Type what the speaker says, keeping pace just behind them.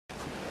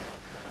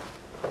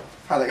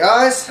Hi there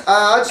guys,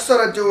 I just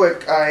thought I'd do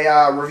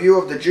a review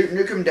of the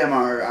Nukem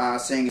demo,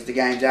 seeing as the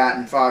game's out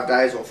in 5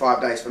 days, or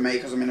 5 days for me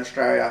because I'm in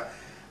Australia,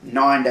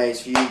 9 days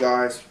for you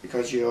guys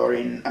because you're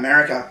in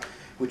America,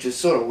 which is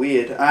sort of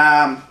weird.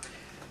 Anyway,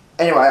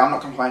 I'm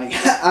not complaining.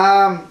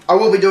 I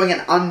will be doing an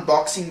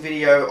unboxing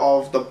video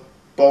of the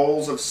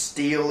Balls of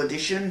Steel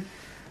edition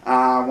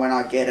when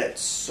I get it,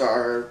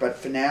 but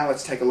for now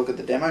let's take a look at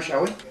the demo,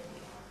 shall we?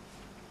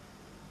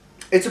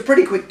 It's a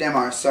pretty quick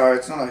demo, so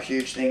it's not a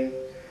huge thing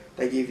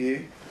they give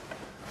you,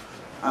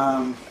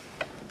 but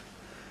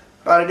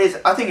it is.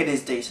 I think it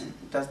is decent.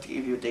 It does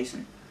give you a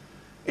decent.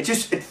 It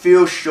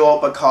feels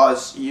short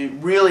because you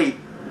really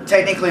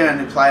technically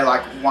only play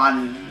like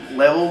one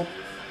level.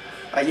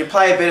 You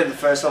play a bit of the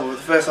first level, but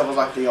the first level is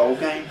like the old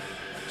game.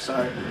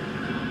 So,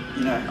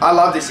 you know, I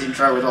love this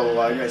intro with all the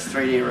logos: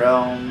 3D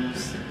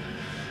Realms,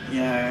 you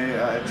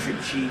know,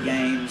 Tripchi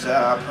Games,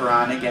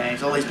 Piranha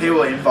Games. All these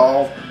people are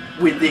involved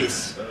with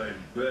this.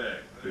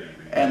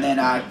 And then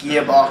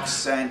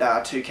Gearbox and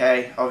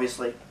 2K,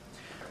 obviously.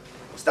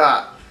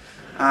 Start.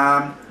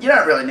 You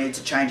don't really need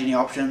to change any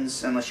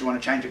options unless you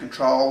want to change the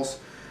controls,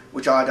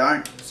 which I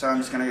don't, so I'm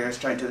just going to go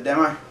straight into the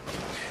demo.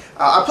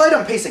 I played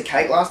on Piece of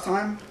Cake last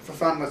time, for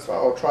fun.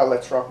 I'll try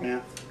Let's Rock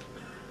now.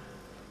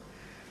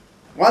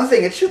 One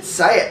thing, it should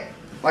say it.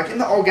 Like in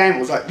the old game it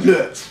was like,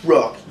 Let's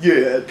Rock,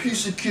 yeah,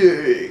 Piece of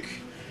Cake.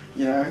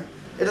 You know,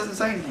 it doesn't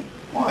say anything.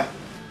 Why?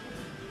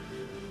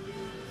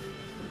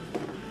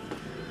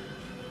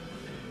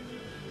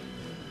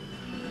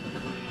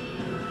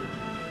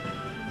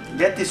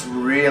 Get this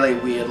really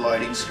weird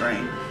loading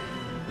screen.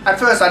 At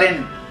first I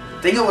didn't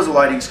think it was a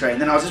loading screen,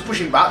 then I was just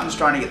pushing buttons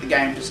trying to get the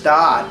game to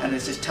start, and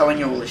it's just telling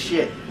you all this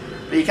shit.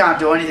 But you can't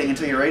do anything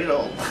until you read it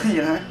all,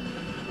 you know?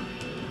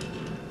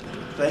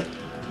 See?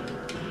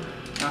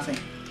 Nothing.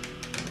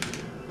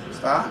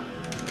 Start?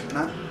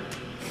 No?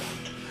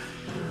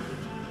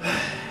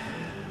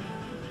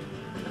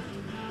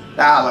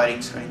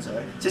 Loading screen,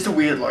 sorry. It's just a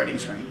weird loading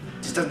screen.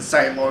 It just doesn't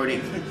say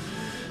loading.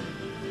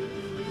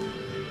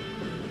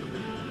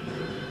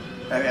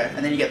 Okay,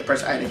 and then you get the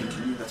press A to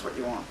continue, that's what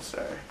you want,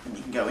 so then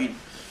you can go in.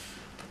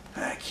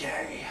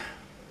 Okay.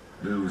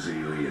 Those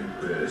alien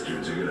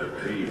bastards are gonna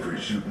pay for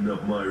shooting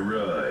up my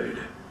ride.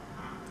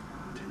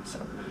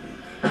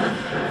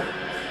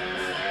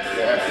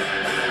 Yeah.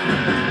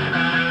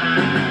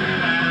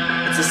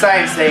 It's the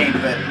same scene,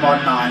 but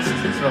modernized.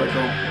 It's really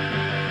cool.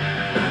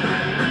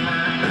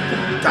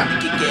 Time to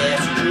kick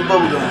ass with your bow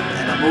gun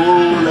and a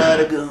whole lot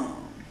of gum.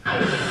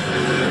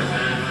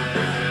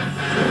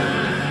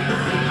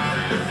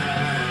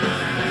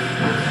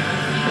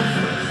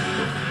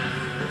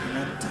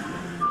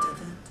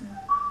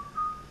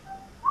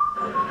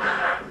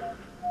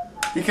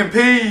 You can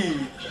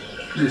pee!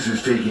 This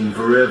is taking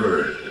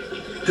forever.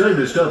 Time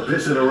to stop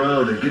pissing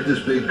around and get this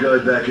big guy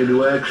back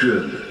into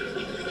action.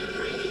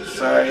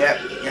 So, yep,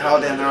 you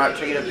hold down the right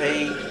trigger to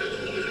pee.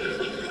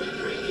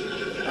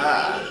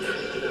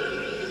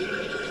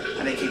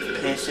 And it keeps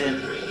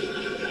pissing,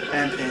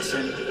 and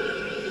pissing,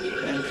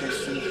 and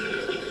pissing.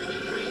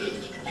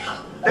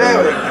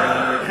 There we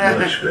go!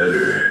 Much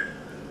better.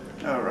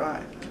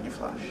 Alright, can you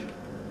flush?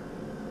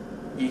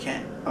 You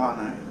can. Oh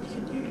no, you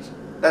can use.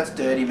 That's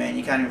dirty, man.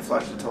 You can't even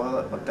flush the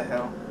toilet. What the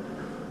hell?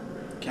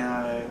 Can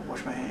I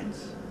wash my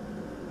hands?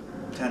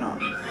 Turn on.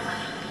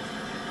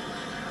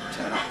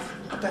 Turn off.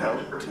 What the hell?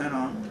 Turn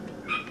on.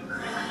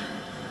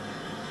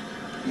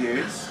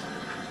 Use.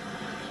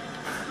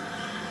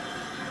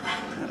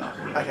 Turn off.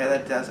 Okay,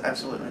 that does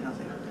absolutely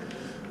nothing.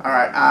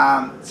 Alright,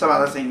 some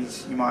other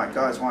things you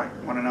guys might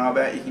want to know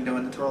about you can do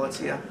in the toilets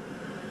here.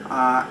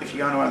 If you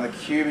go into one of the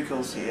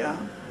cubicles here,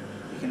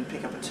 you can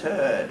pick up a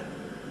turd,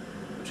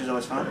 which is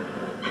always fun.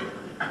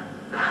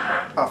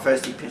 Oh,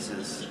 first he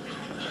pisses.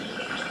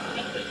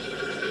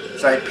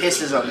 So he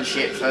pisses on the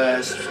shit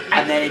first,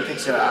 and then he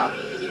picks it up.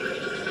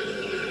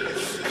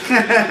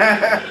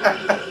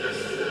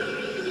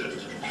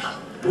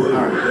 Whoa,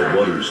 that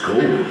water's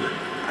cold.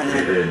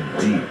 And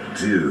deep,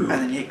 too.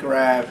 And then you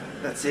grab,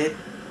 that's it.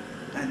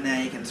 And now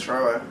you can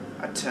throw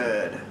a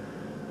turd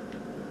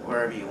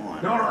wherever you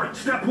want. Alright,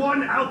 step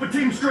 1, Alpha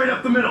Team straight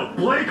up the middle.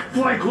 Blake,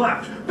 flank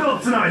left.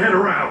 Phillips and I head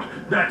around.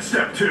 That's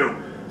step 2.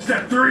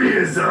 Step 3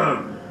 is,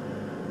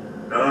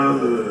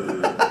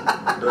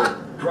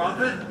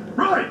 Profit?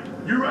 Right!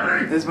 You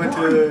ready? There's my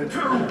turd.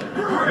 1, 2,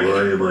 3!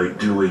 Why am I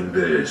doing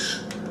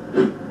this?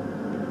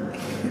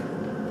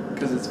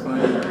 Because it's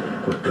funny.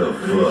 What the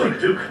What do you think,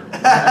 fuck? Duke?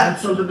 Add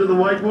something to the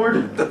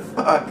whiteboard? The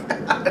fuck?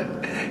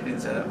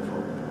 Didn't say that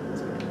before.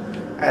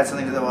 Add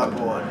something to the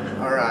whiteboard.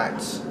 Alright.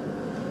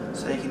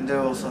 So you can do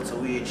all sorts of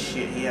weird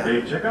shit here.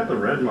 Hey, check out the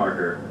red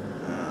marker.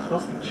 It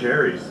smells like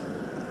cherries.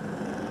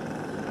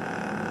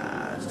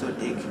 Let's do a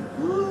dig.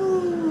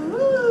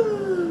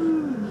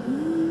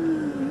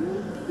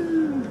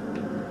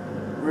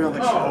 Real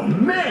mature. Oh,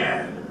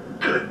 man!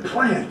 Good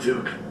plan,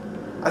 Duke.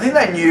 I think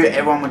they knew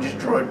everyone would just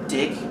draw a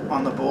dick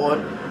on the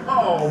board.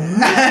 Oh,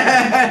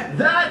 man!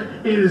 That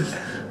is...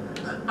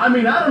 I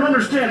mean, I don't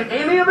understand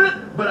any of it,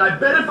 but I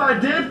bet if I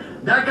did,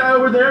 that guy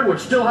over there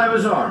would still have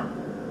his arm.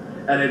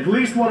 and at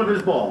least one of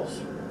his balls.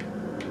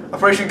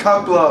 Operation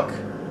Cock Block.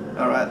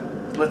 Alright,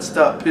 let's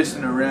start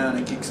pissing around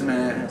and kick some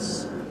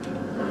ass.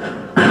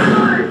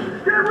 Guys,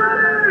 get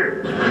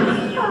ready!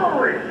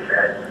 Holy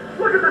shit!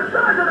 Look at the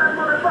size of that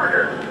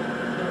motherfucker!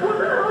 What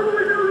the hell do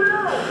we do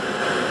now?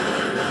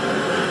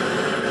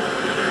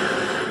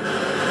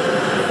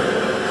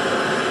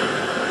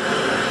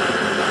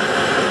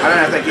 I don't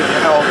know if they give you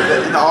help,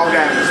 but in the old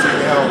game it used to give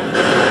you help.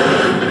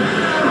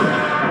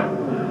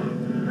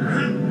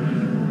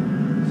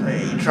 So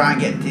you try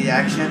and get the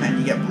action and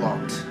you get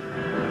blocked.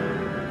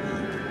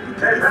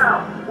 Hey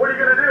pal, what are you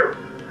gonna do?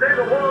 Save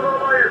the world all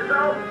by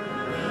yourself?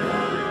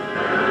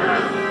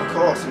 Of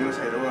course, I'm gonna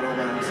say the word all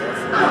by myself.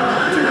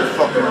 Do the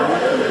fucking rule.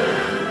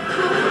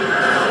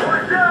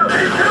 Watch out!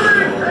 He's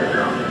coming!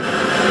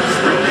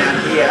 Spring down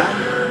here.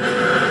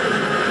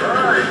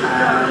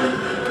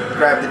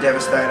 Grab the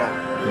Devastator.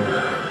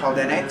 Hold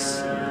down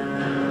X.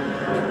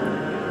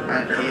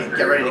 And here,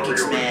 get ready to kick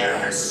some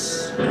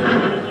ass.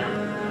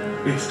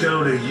 It's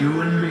down to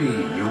you and me,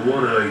 you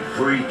one-eyed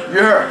freak.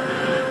 Yeah!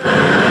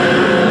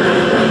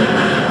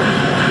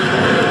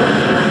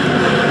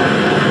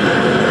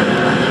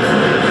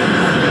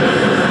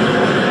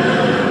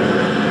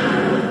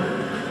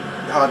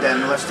 Hold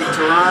down the left stick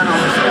to run,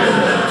 obviously.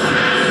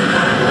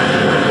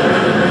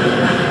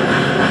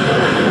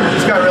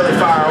 Just go really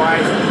far away.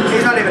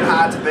 He's not even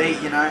hard to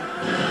beat, you know.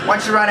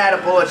 Once you run out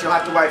of bullets, you'll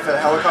have to wait for the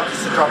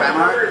helicopters to drop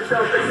ammo. That's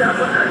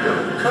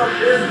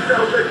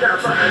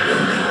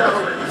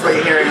what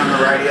you're hearing on the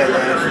radio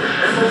there.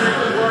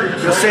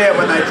 You'll see it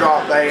when they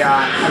drop. They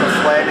have a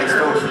flare next to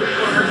them.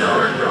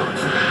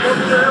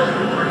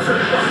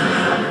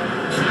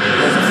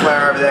 There's a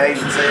flare over there, you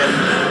can see it.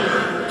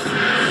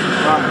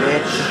 Run,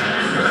 bitch.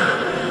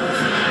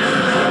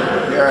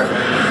 You're over.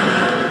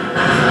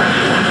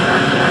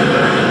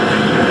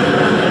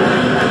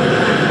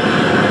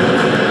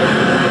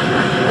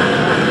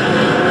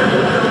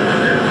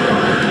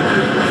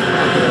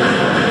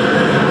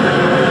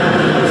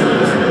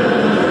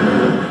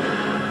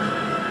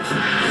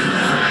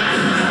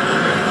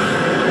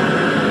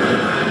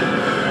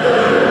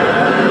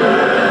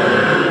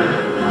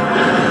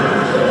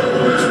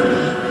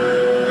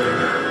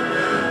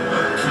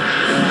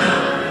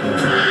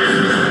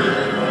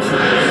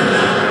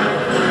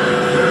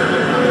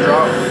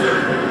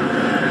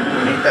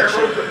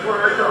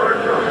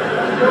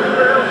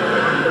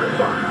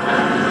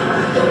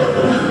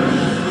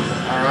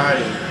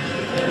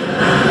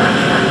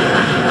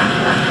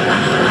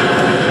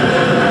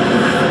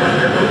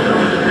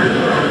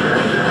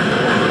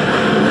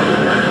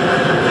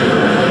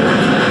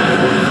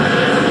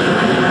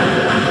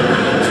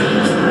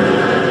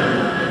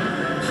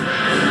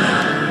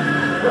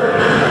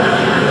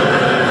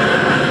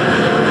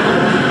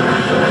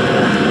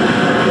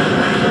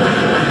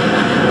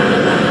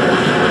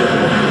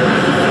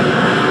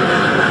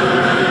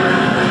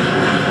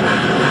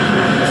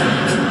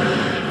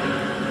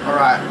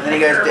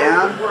 Goes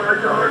down,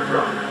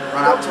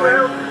 run up to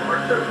him,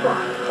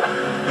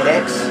 hit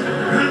X,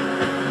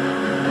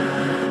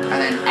 and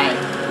then A.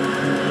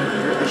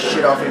 Rip the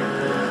shit off him.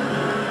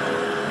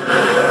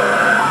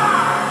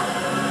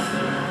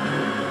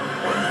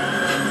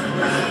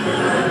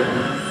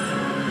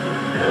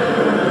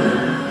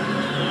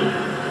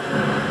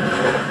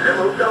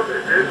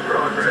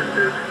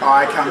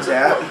 I comes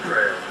out,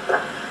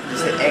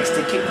 just hit X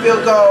to kick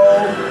field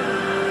goal.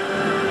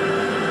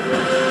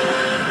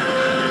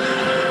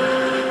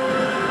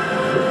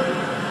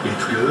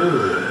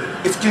 Good.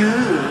 It's good. Oh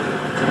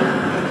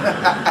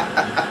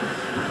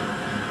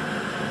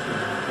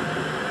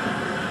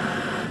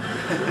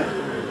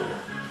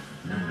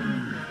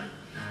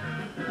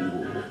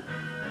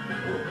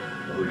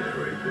yeah,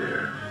 right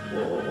there.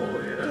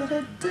 Oh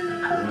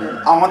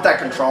yeah. I want that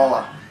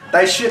controller.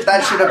 That should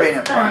have been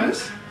a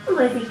bonus.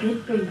 Was it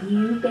good for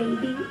you,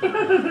 baby?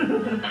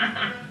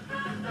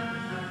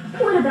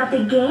 What about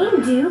the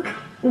game, Duke?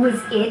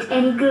 Was it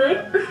any good?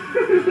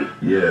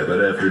 Yeah,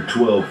 but after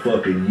 12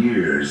 fucking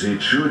years,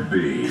 it should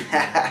be.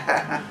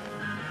 I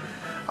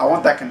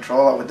want that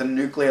controller with the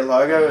nuclear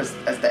logo as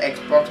the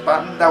Xbox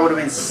button. That would have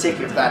been sick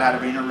if that had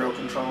been a real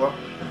controller.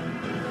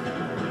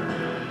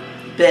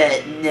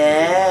 But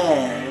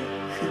no.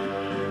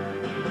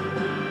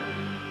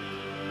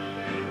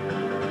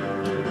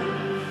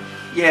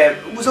 Yeah,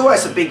 was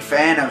always a big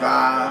fan of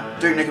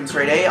Duke Nukem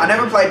 3D. I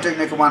never played Duke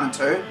Nukem 1 and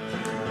 2,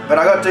 but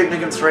I got Duke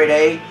Nukem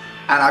 3D.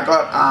 And I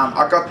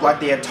got like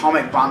the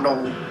Atomic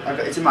bundle.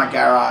 It's in my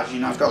garage, you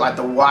know. I've got like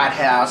the White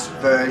House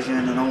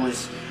version and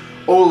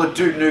all the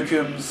Duke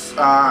Nukems.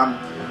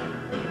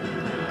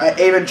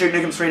 Even Duke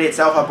Nukem 3D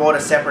itself, I bought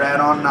a separate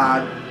add-on,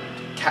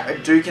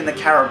 Duke in the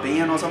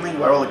Caribbean or something,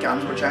 where all the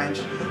guns were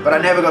changed. But I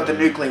never got the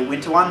Nuclear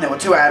Winter one. There were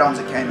two add-ons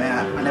that came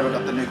out. I never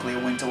got the Nuclear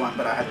Winter one,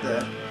 but I had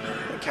the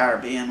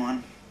Caribbean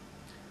one.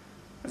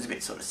 It was a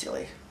bit sort of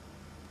silly.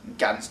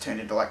 Guns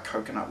turned into like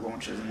coconut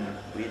launchers and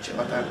weird shit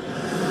like that.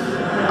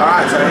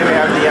 Alright, so here we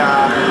have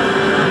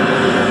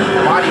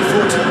the Mighty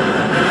Foot.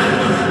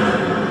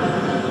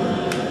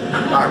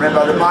 I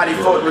remember the Mighty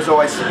Foot was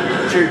always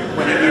Duke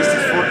when he used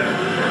his foot.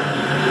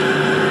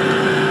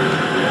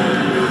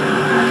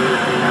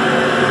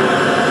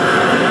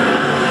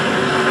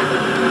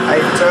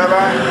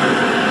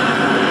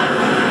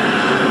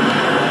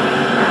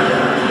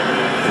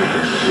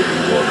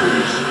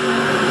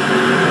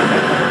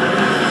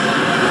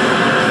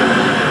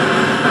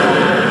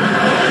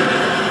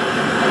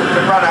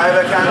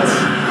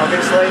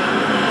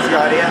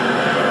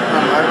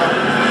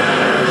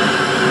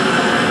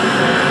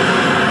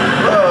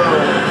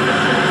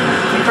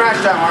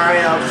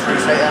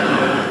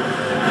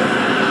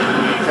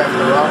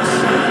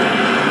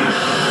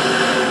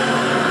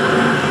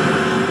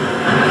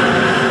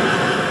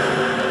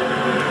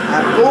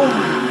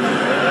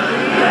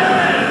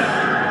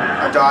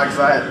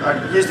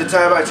 I used the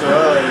turbo too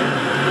early.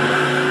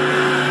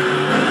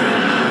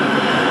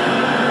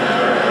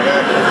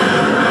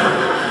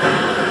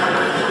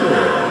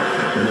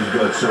 Oh, and it's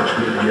got such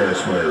good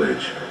gas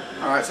mileage.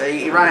 Alright, so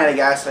you run out of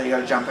gas, so you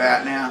got to jump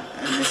out now.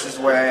 And this is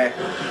where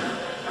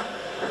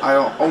I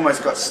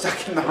almost got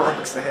stuck in the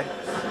rocks there.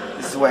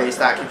 This is where you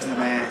start kicking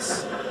some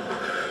ass.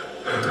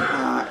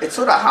 It's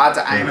sort of hard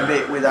to aim a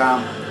bit with,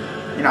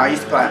 you know, I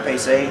used to play on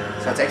PC,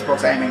 so it's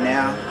Xbox aiming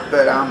now.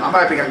 But I'm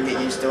hoping I can get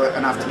used to it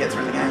enough to get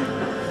through the game.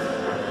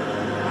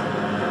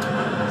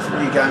 Some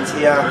new guns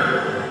here.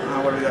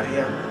 What do we got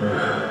here?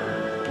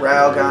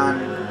 Railgun.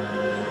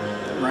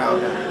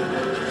 Railgun.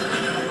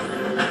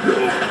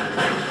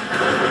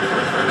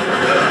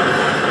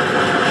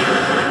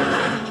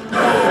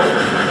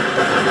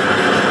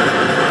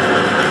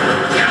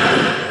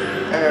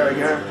 There we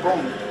go.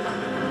 Boom.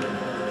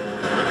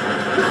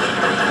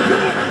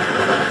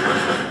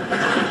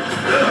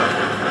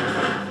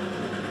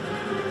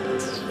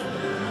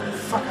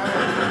 Fuck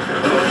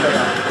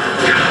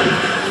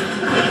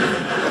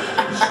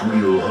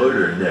Squeal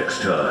harder next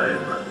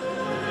time.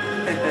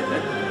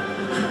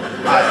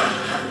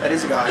 That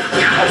is a guy. I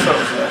thought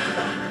it was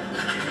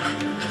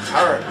a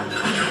turret.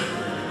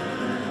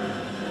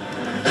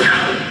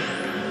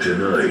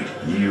 Tonight,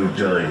 you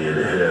dine in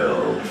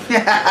hell.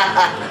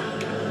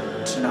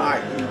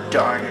 Tonight, you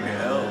dine in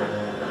hell.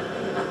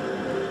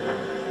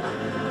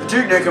 The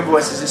Duke Nukem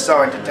voice is just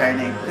so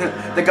entertaining.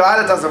 The guy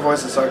that does the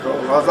voice is so cool.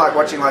 I was like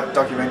watching like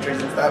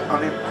documentaries and stuff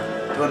on him,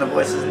 doing the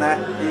voices and that.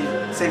 He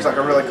seems like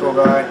a really cool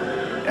guy.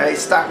 You know,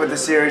 he's stuck with the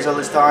series all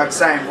this time,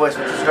 same voice,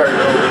 which is very cool.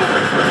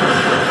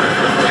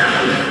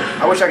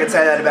 I wish I could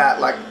say that about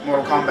like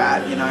Mortal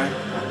Kombat, you know,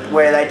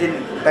 where they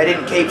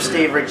didn't keep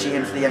Steve Ritchie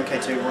in for the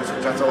MK2 voice,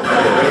 which I thought was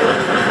weird.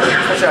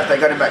 Especially after they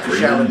got him back for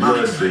Shaolin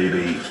Monks.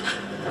 Baby.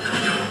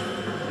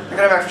 They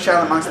got him back for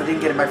Shaolin Monks, they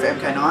didn't get him back for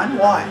MK9.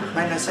 Why?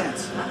 Made no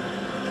sense.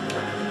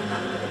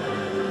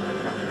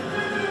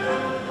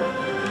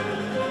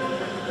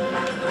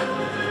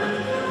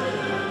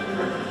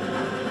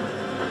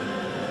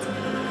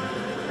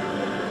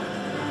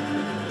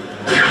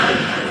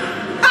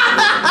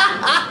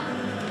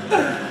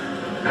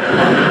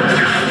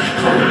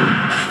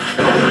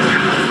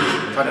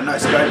 Tried to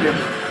no-scope him.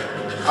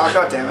 Oh,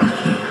 god damn it.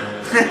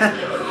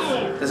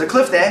 There's a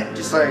cliff there,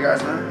 just so you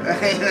guys know.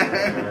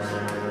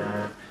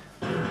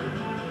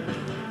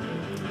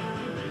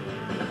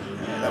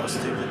 Yeah, that was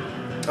stupid.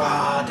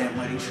 Ah, damn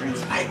loading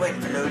screens. I hate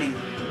waiting for loading.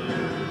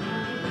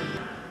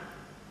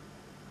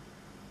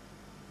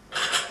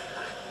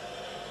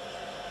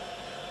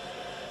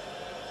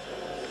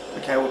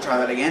 Okay, we'll try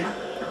that again.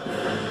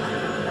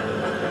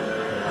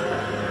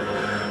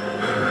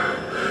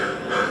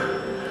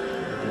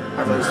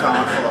 Hopefully this time I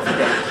fall off a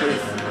damn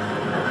cliff.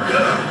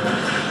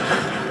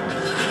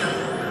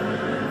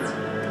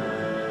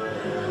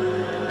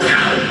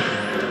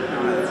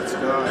 Alright, let's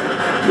go.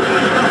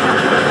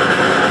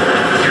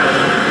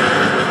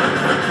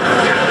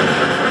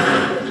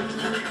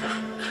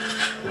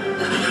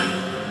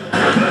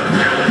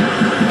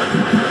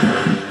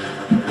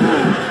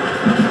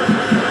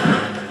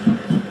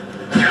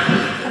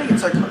 How do you get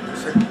so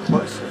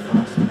close so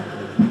fast?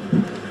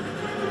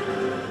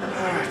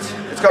 Alright,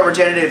 it's got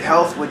regenerative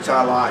health, which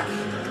I like.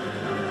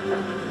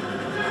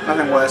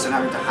 Nothing worse than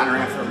having to hunt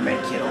around for a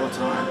med kit all the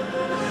time.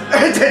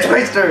 Dead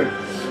Space 2!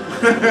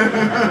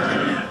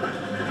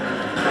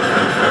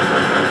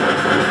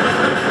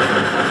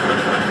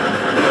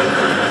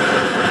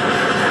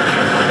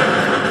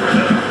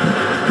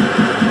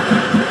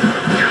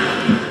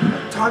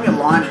 Time you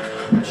line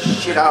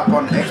shit up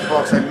on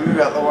Xbox, they move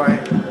out the way.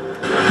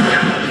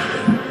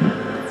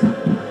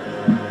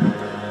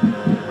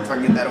 If I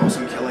can get that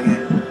awesome kill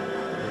again.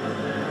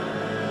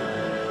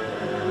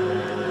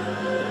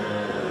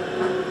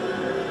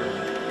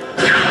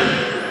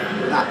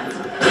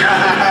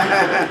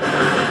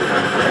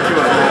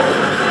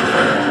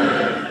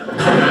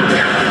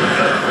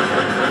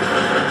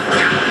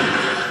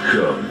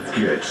 Come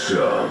get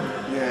some.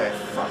 Yeah,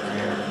 fuck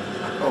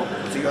yeah. Oh,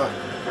 what's he got?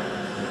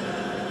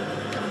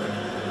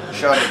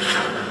 Shot it.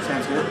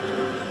 Sounds good.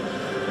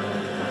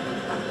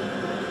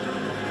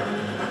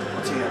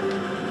 What's he got?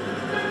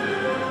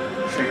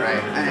 Shrink ray.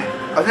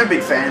 I was never a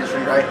big fan of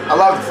shrink ray. I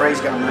love the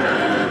freeze gun though.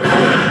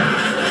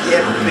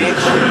 Yeah,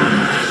 bitch.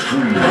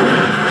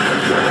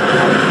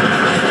 Squeal.